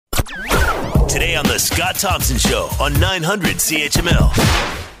Today on The Scott Thompson Show on 900 CHML.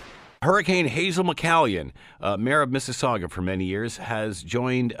 Hurricane Hazel McCallion, mayor of Mississauga for many years, has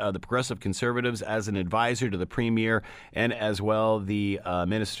joined the Progressive Conservatives as an advisor to the Premier and as well the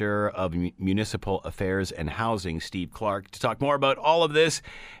Minister of Municipal Affairs and Housing, Steve Clark, to talk more about all of this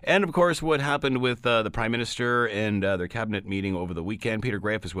and, of course, what happened with the Prime Minister and their cabinet meeting over the weekend. Peter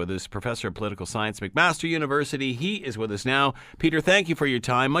Graefe is with us, Professor of Political Science, McMaster University. He is with us now. Peter, thank you for your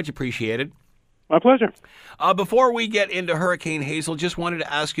time. Much appreciated. My pleasure. Before we get into Hurricane Hazel, just wanted to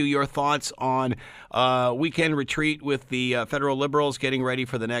ask you your thoughts on weekend retreat with the federal Liberals getting ready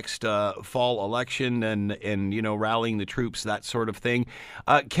for the next fall election and rallying the troops, that sort of thing.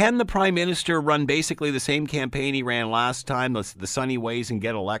 Can the Prime Minister run basically the same campaign he ran last time, the sunny ways, and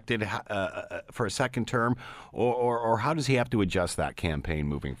get elected for a second term? Or how does he have to adjust that campaign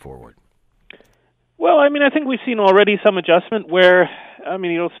moving forward? Well, I think we've seen already some adjustment where,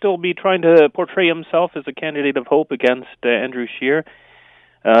 he'll still be trying to portray himself as a candidate of hope against Andrew Scheer.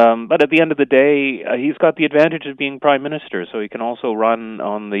 But at the end of the day, he's got the advantage of being Prime Minister, so he can also run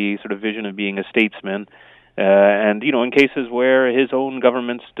on the sort of vision of being a statesman. And, in cases where his own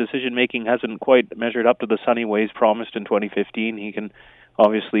government's decision-making hasn't quite measured up to the sunny ways promised in 2015, he can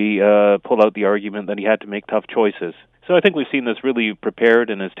obviously pull out the argument that he had to make tough choices. So I think we've seen this really prepared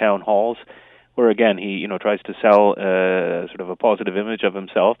in his town halls, where again he tries to sell sort of a positive image of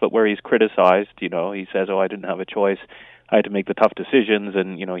himself, but where he's criticized, he says, I didn't have a choice, I had to make the tough decisions,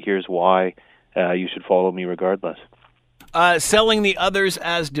 and here's why you should follow me regardless. Selling the others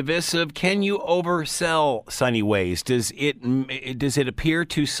as divisive, can you oversell sunny ways? Does it appear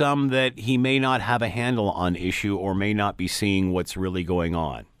to some that he may not have a handle on issue or may not be seeing what's really going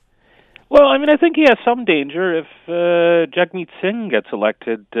on? Well, I think he has some danger if Jagmeet Singh gets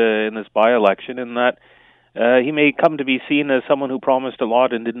elected in this by-election, in that he may come to be seen as someone who promised a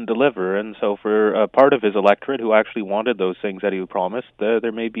lot and didn't deliver. And so for a part of his electorate who actually wanted those things that he promised,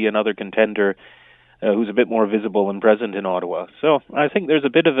 there may be another contender who's a bit more visible and present in Ottawa. So I think there's a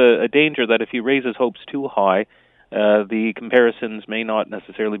bit of a danger that if he raises hopes too high, the comparisons may not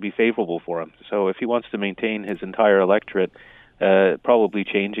necessarily be favorable for him. So if he wants to maintain his entire electorate, probably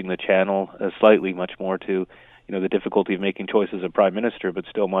changing the channel slightly much more to, the difficulty of making choices of Prime Minister, but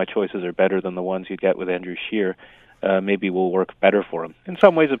still my choices are better than the ones you get with Andrew Scheer, maybe will work better for him. In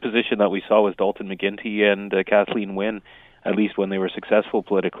some ways, a position that we saw with Dalton McGuinty and Kathleen Wynne, at least when they were successful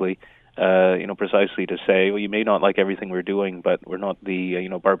politically, precisely to say, well, you may not like everything we're doing, but we're not the,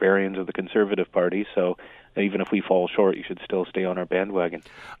 barbarians of the Conservative Party, so even if we fall short, you should still stay on our bandwagon.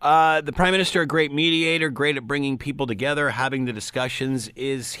 The Prime Minister, a great mediator, great at bringing people together, having the discussions.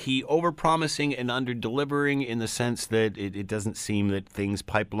 Is he over-promising and under-delivering in the sense that it doesn't seem that things,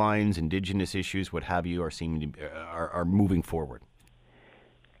 pipelines, Indigenous issues, what have you, are moving forward?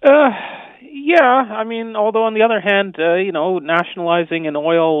 Yeah, although on the other hand, nationalizing an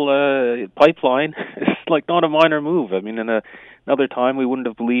oil pipeline is not a minor move. In another time we wouldn't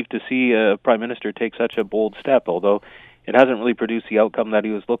have believed to see a Prime Minister take such a bold step, although it hasn't really produced the outcome that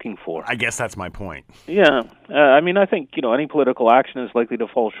he was looking for. I guess that's my point. Yeah, I think, any political action is likely to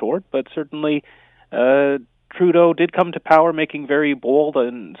fall short, but certainly Trudeau did come to power making very bold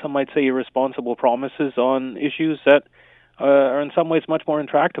and some might say irresponsible promises on issues that are in some ways much more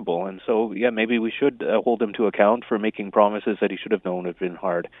intractable. And so, maybe we should hold him to account for making promises that he should have known have been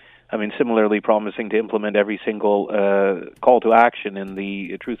hard. Similarly, promising to implement every single call to action in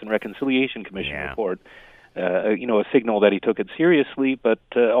the Truth and Reconciliation Commission report. A signal that he took it seriously, but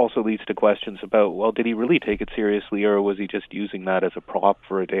also leads to questions about, well, did he really take it seriously, or was he just using that as a prop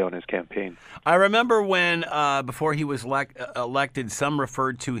for a day on his campaign? I remember when, before he was elected, some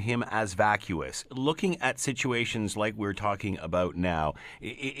referred to him as vacuous. Looking at situations like we're talking about now,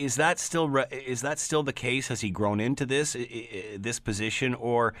 is that still the case? Has he grown into this position,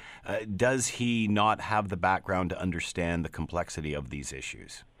 or does he not have the background to understand the complexity of these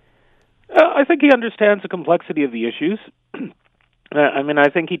issues? I think he understands the complexity of the issues. I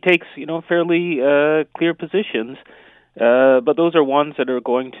think he takes, fairly clear positions, but those are ones that are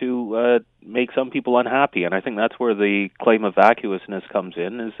going to make some people unhappy. And I think that's where the claim of vacuousness comes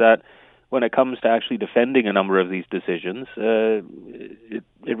in, is that when it comes to actually defending a number of these decisions, it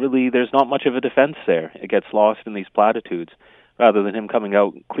really, there's not much of a defense there. It gets lost in these platitudes, rather than him coming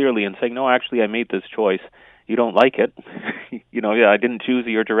out clearly and saying, no, actually, I made this choice. You don't like it. I didn't choose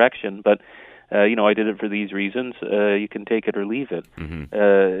your direction, but, I did it for these reasons. You can take it or leave it. Mm-hmm.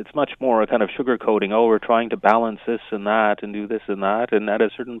 It's much more a kind of sugarcoating. We're trying to balance this and that and do this and that. And at a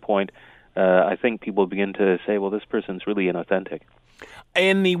certain point, I think people begin to say, well, this person's really inauthentic.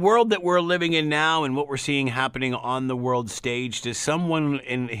 In the world that we're living in now and what we're seeing happening on the world stage, does someone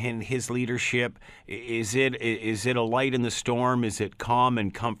in his leadership, is it a light in the storm? Is it calm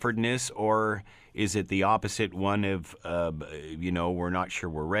and comfortness, or is it the opposite one of, we're not sure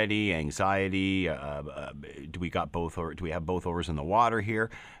we're ready, anxiety? Do we got both, or do we have both oars in the water here?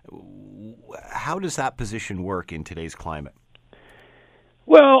 How does that position work in today's climate?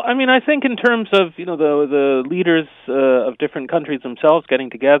 Well, I mean, I think in terms of the leaders of different countries themselves getting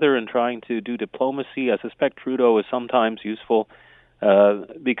together and trying to do diplomacy, I suspect Trudeau is sometimes useful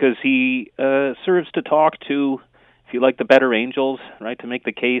because he serves to talk to, if you like, the better angels, right, to make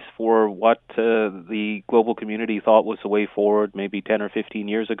the case for what the global community thought was the way forward maybe 10 or 15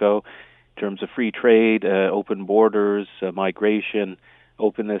 years ago in terms of free trade, open borders, migration,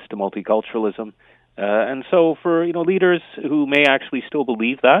 openness to multiculturalism. And so for leaders who may actually still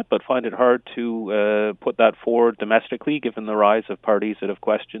believe that but find it hard to put that forward domestically, given the rise of parties that have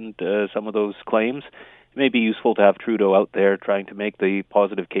questioned some of those claims, it may be useful to have Trudeau out there trying to make the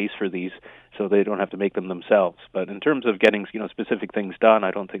positive case for these so they don't have to make them themselves. But in terms of getting specific things done,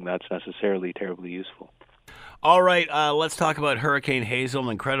 I don't think that's necessarily terribly useful. All right, let's talk about Hurricane Hazel.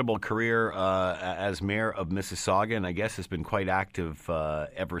 An incredible career as mayor of Mississauga, and I guess has been quite active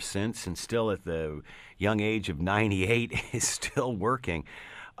ever since, and still at the young age of 98 is still working.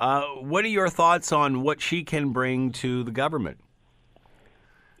 What are your thoughts on what she can bring to the government?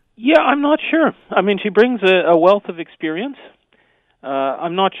 Yeah, I'm not sure. I mean, she brings a wealth of experience.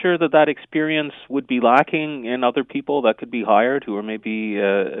 I'm not sure that experience would be lacking in other people that could be hired who are maybe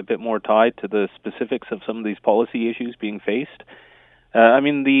a bit more tied to the specifics of some of these policy issues being faced. I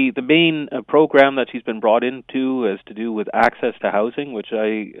mean, the main program that she's been brought into is to do with access to housing, which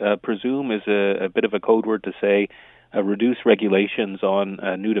I presume is a bit of a code word to say reduce regulations on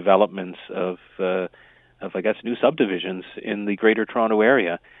new developments of I guess, new subdivisions in the Greater Toronto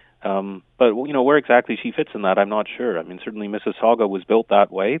Area. But where exactly she fits in that, I'm not sure. I mean, certainly Mississauga was built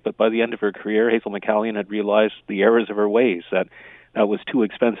that way, but by the end of her career, Hazel McCallion had realized the errors of her ways, that was too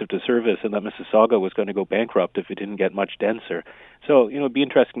expensive to service, and that Mississauga was going to go bankrupt if it didn't get much denser. So, it'd be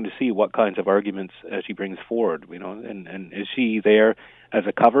interesting to see what kinds of arguments she brings forward, and is she there as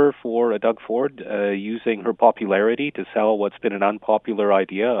a cover for Doug Ford, using her popularity to sell what's been an unpopular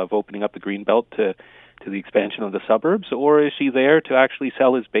idea of opening up the Greenbelt to the expansion of the suburbs, or is she there to actually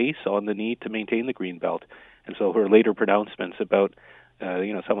sell his base on the need to maintain the Greenbelt? And so her later pronouncements about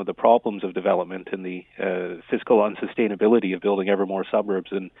some of the problems of development and the fiscal unsustainability of building ever more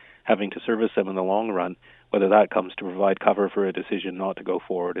suburbs and having to service them in the long run, whether that comes to provide cover for a decision not to go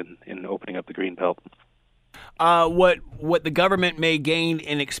forward in opening up the Greenbelt. What the government may gain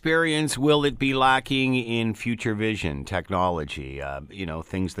in experience, will it be lacking in future vision, technology,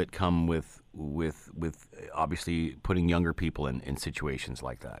 things that come with obviously putting younger people in situations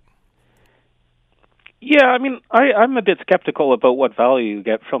like that? Yeah, I mean, I'm a bit skeptical about what value you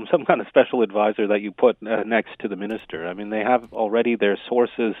get from some kind of special advisor that you put next to the minister. I mean, they have already their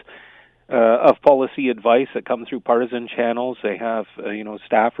sources of policy advice that come through partisan channels. They have,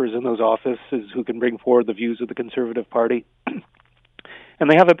 staffers in those offices who can bring forward the views of the Conservative Party. And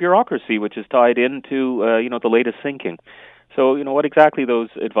they have a bureaucracy which is tied into, the latest thinking. So, what exactly those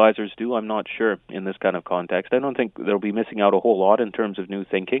advisors do, I'm not sure in this kind of context. I don't think they'll be missing out a whole lot in terms of new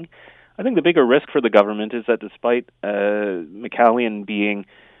thinking. I think the bigger risk for the government is that despite McCallion being,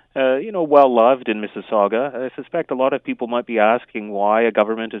 well-loved in Mississauga, I suspect a lot of people might be asking why a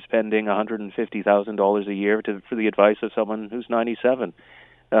government is spending $150,000 a year for the advice of someone who's 97.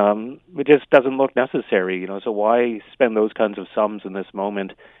 It just doesn't look necessary, so why spend those kinds of sums in this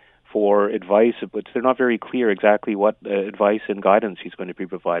moment for advice, but they're not very clear exactly what advice and guidance he's going to be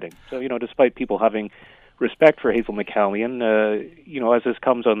providing. So, despite people having respect for Hazel McCallion, as this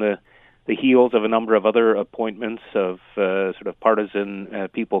comes on the heels of a number of other appointments of sort of partisan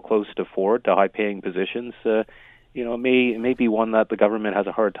people close to Ford to high-paying positions, it may be one that the government has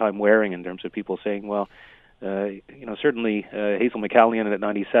a hard time wearing in terms of people saying, well, certainly Hazel McCallion at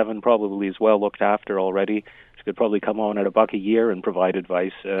 97 probably is well looked after already. She could probably come on at $1 a year and provide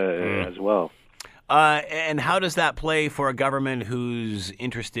advice as well. And how does that play for a government who's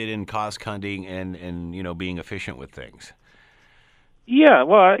interested in cost cutting and being efficient with things? Yeah,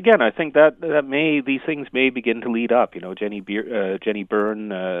 well, again, I think that these things may begin to lead up. Jenny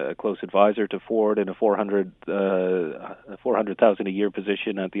Byrne, a close advisor to Ford, in a $400,000 a year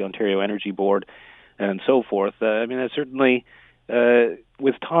position at the Ontario Energy Board, and so forth. That certainly,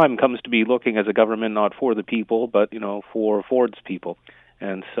 with time, comes to be looking as a government not for the people, but for Ford's people,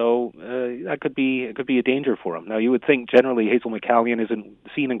 and so that could be a danger for him. Now, you would think generally Hazel McCallion isn't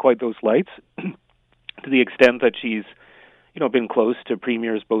seen in quite those lights, to the extent that she's been close to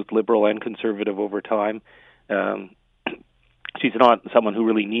premiers, both Liberal and Conservative, over time. She's not someone who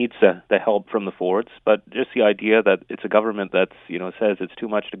really needs the help from the Fords, but just the idea that it's a government that's, says it's too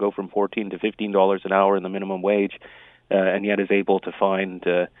much to go from $14 to $15 an hour in the minimum wage, and yet is able to find,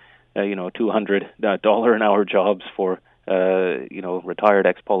 $200 an hour jobs for, retired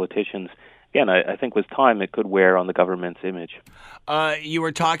ex-politicians. Again, I think with time it could wear on the government's image. You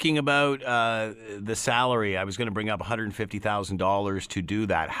were talking about the salary. I was going to bring up $150,000 to do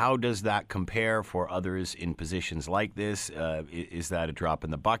that. How does that compare for others in positions like this? Is that a drop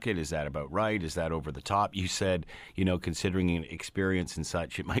in the bucket? Is that about right? Is that over the top? You said, considering experience and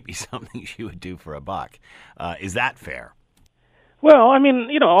such, it might be something she would do for $1. Is that fair? Well,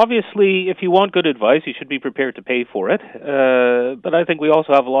 obviously, if you want good advice, you should be prepared to pay for it. But I think we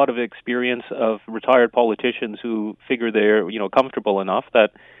also have a lot of experience of retired politicians who figure they're, comfortable enough,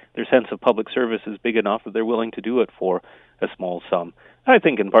 that their sense of public service is big enough that they're willing to do it for a small sum. I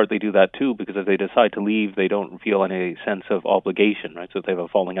think in part they do that too, because if they decide to leave, they don't feel any sense of obligation, right? So if they have a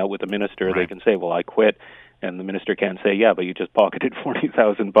falling out with the minister, right, they can say, well, I quit. And the minister can't say, yeah, but you just pocketed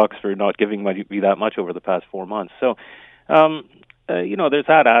 $40,000 for not giving me that much over the past 4 months. So, there's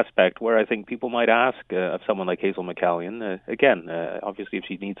that aspect where I think people might ask of someone like Hazel McCallion. Again, obviously, if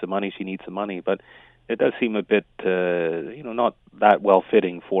she needs the money, she needs the money. But it does seem a bit, not that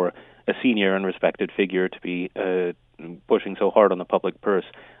well-fitting for a senior and respected figure to be pushing so hard on the public purse.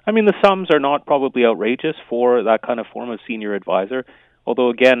 The sums are not probably outrageous for that kind of form of senior advisor.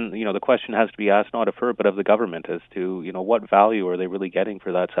 Although, again, the question has to be asked not of her, but of the government as to, what value are they really getting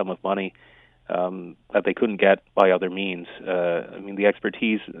for that sum of money that they couldn't get by other means. The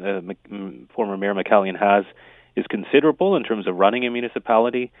expertise former Mayor McCallion has is considerable in terms of running a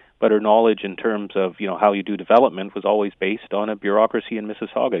municipality, but her knowledge in terms of, how you do development was always based on a bureaucracy in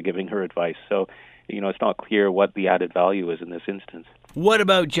Mississauga giving her advice. So, it's not clear what the added value is in this instance. What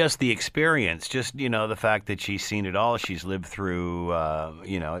about just the experience? Just, the fact that she's seen it all, she's lived through,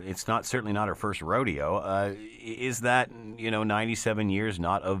 it's certainly not her first rodeo. Is that, 97 years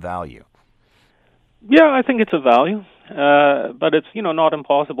not of value? Yeah, I think it's a value, but it's not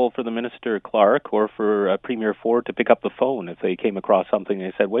impossible for the Minister Clark or for Premier Ford to pick up the phone if they came across something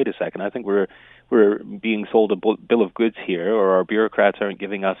and they said, "Wait a second, I think we're being sold a bill of goods here, or our bureaucrats aren't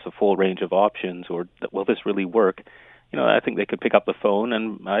giving us a full range of options, or will this really work?" I think they could pick up the phone,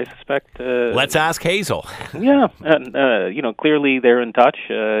 and I suspect. Let's ask Hazel. Yeah, and clearly they're in touch.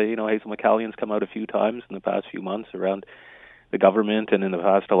 Hazel McCallion's come out a few times in the past few months around the government and in the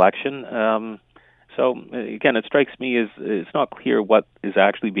past election. So, again, it strikes me as it's not clear what is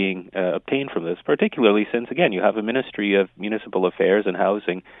actually being obtained from this, particularly since, again, you have a Ministry of Municipal Affairs and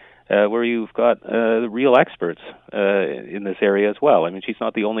Housing where you've got real experts in this area as well. She's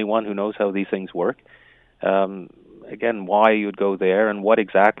not the only one who knows how these things work. Again, why you'd go there and what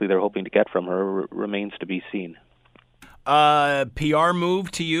exactly they're hoping to get from her remains to be seen. PR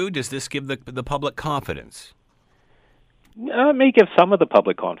move to you? Does this give the public confidence? It may give some of the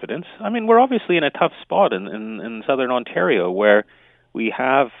public confidence. We're obviously in a tough spot in southern Ontario where we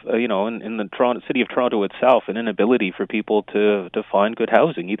have, in the city of Toronto itself, an inability for people to find good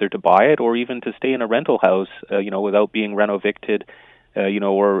housing, either to buy it or even to stay in a rental house, without being reno-evicted,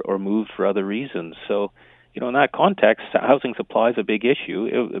 or moved for other reasons. So, in that context, housing supply is a big issue.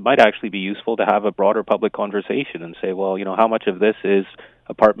 It might actually be useful to have a broader public conversation and say, well, how much of this is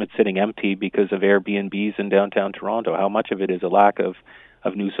apartments sitting empty because of Airbnbs in downtown Toronto? How much of it is a lack of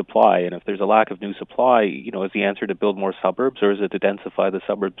new supply? And if there's a lack of new supply, is the answer to build more suburbs, or is it to densify the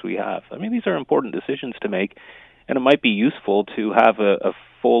suburbs we have? These are important decisions to make, and it might be useful to have a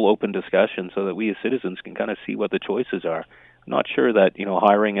full open discussion so that we as citizens can kind of see what the choices are. I'm not sure that,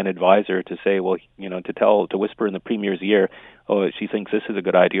 hiring an advisor to say, well, to whisper in the Premier's ear, oh, she thinks this is a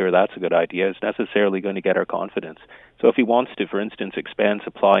good idea or that's a good idea, is necessarily going to get our confidence. So if he wants to, for instance, expand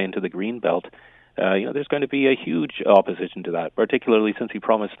supply into the Greenbelt, there's going to be a huge opposition to that, particularly since he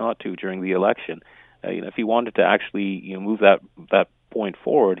promised not to during the election. If he wanted to actually move that point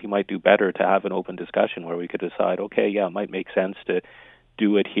forward, he might do better to have an open discussion where we could decide, okay, yeah, it might make sense to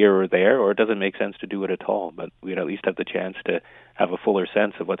do it here or there, or it doesn't make sense to do it at all. But we'd at least have the chance to have a fuller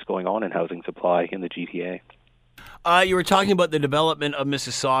sense of what's going on in housing supply in the GTA. You were talking about the development of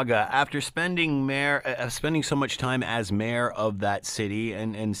Mississauga. After spending so much time as mayor of that city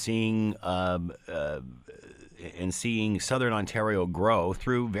and seeing Southern Ontario grow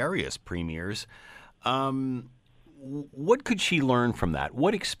through various premiers, what could she learn from that?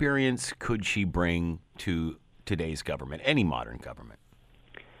 What experience could she bring to today's government, any modern government?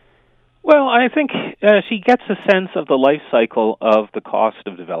 Well, I think she gets a sense of the life cycle of the cost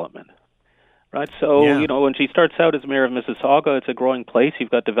of development. right? So, Yeah. when she starts out as mayor of Mississauga, it's a growing place. You've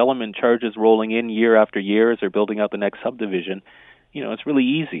got development charges rolling in year after year as they're building out the next subdivision. It's really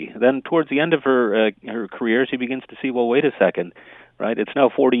easy. Then towards the end of her career, she begins to see, well, wait a second, right? It's now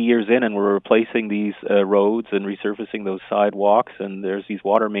 40 years in, and we're replacing these roads and resurfacing those sidewalks, and there's these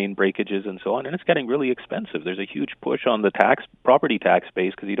water main breakages and so on, and it's getting really expensive. There's a huge push on the property tax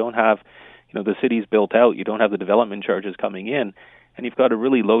base because you don't have, the city's built out, you don't have the development charges coming in, and you've got a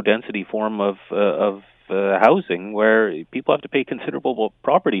really low density form of housing where people have to pay considerable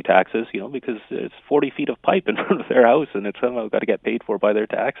property taxes, because it's 40 feet of pipe in front of their house, and it's somehow got to get paid for by their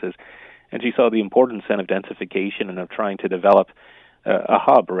taxes. And she saw the importance then of densification and of trying to develop a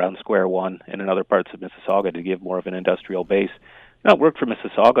hub around Square One and in other parts of Mississauga to give more of an industrial base. Now, it worked for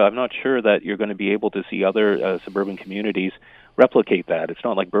Mississauga. I'm not sure that you're going to be able to see other suburban communities replicate that. It's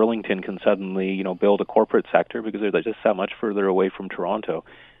not like Burlington can suddenly, build a corporate sector because they're just that much further away from Toronto.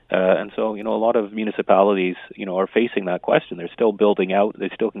 And so, a lot of municipalities, are facing that question. They're still building out. They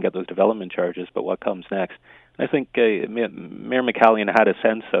still can get those development charges, but what comes next? And I think Mayor McCallion had a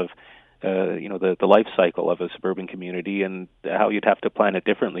sense of, the life cycle of a suburban community and how you'd have to plan it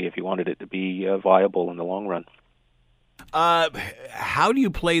differently if you wanted it to be viable in the long run. How do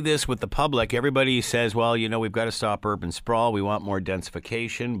you play this with the public? Everybody says, well, we've got to stop urban sprawl. We want more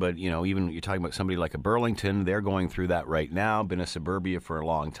densification. But, even you're talking about somebody like a Burlington, they're going through that right now, been a suburbia for a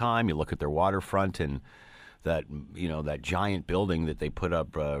long time. You look at their waterfront and that, that giant building that they put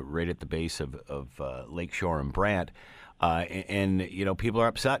up right at the base of Lakeshore and Brant. And people are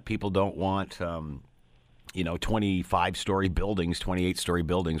upset. People don't want, 25-story buildings, 28-story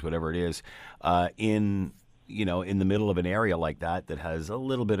buildings, whatever it is, in the middle of an area like that has a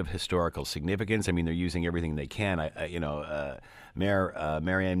little bit of historical significance. I mean, they're using everything they can. Mayor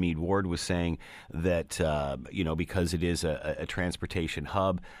Marianne Mead Ward was saying that, because it is a transportation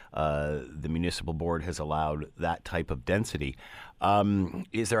hub, the municipal board has allowed that type of density.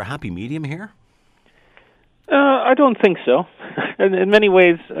 Is there a happy medium here? I don't think so. In many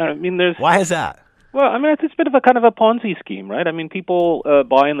ways, there's... Why is that? Well, it's a bit of a kind of a Ponzi scheme, right? People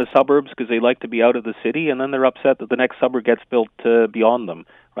buy in the suburbs because they like to be out of the city, and then they're upset that the next suburb gets built beyond them,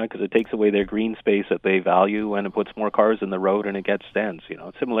 right? Because it takes away their green space that they value, and it puts more cars in the road, and it gets dense.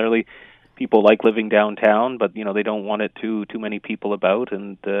 Similarly, people like living downtown, but they don't want it too many people about,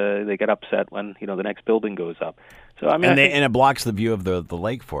 and they get upset when the next building goes up. So and it blocks the view of the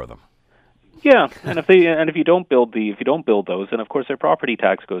lake for them. Yeah, and if you don't build those, then of course their property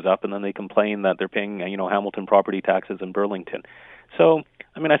tax goes up, and then they complain that they're paying Hamilton property taxes in Burlington. So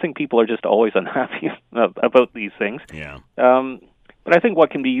I think people are just always unhappy about these things. Yeah. But I think what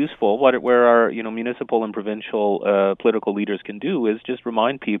can be useful, where our municipal and provincial political leaders can do, is just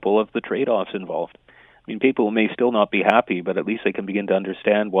remind people of the trade-offs involved. People may still not be happy, but at least they can begin to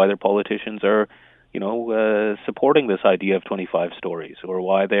understand why their politicians are supporting this idea of 25 stories, or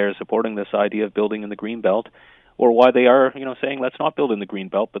why they're supporting this idea of building in the Greenbelt, or why they are, saying let's not build in the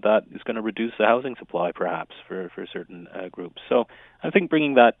Greenbelt, but that is going to reduce the housing supply, perhaps, for certain groups. So I think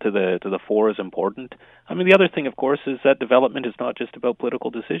bringing that to the fore is important. The other thing, of course, is that development is not just about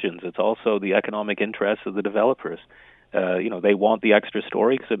political decisions. It's also the economic interests of the developers. They want the extra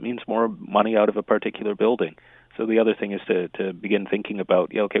story because it means more money out of a particular building. So the other thing is to begin thinking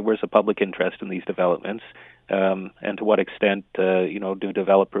about, where's the public interest in these developments, and to what extent, do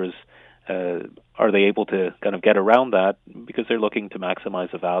developers, are they able to kind of get around that because they're looking to maximize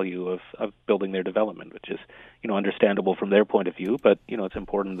the value of building their development, which is, understandable from their point of view, but, it's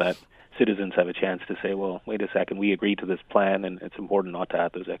important that citizens have a chance to say, well, wait a second, we agreed to this plan, and it's important not to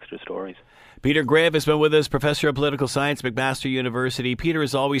add those extra stories. Peter Graefe has been with us, Professor of Political Science, McMaster University. Peter,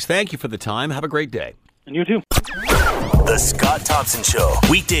 as always, thank you for the time. Have a great day. And you too. The Scott Thompson Show,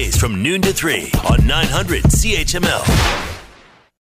 weekdays from noon to 3 on 900 CHML.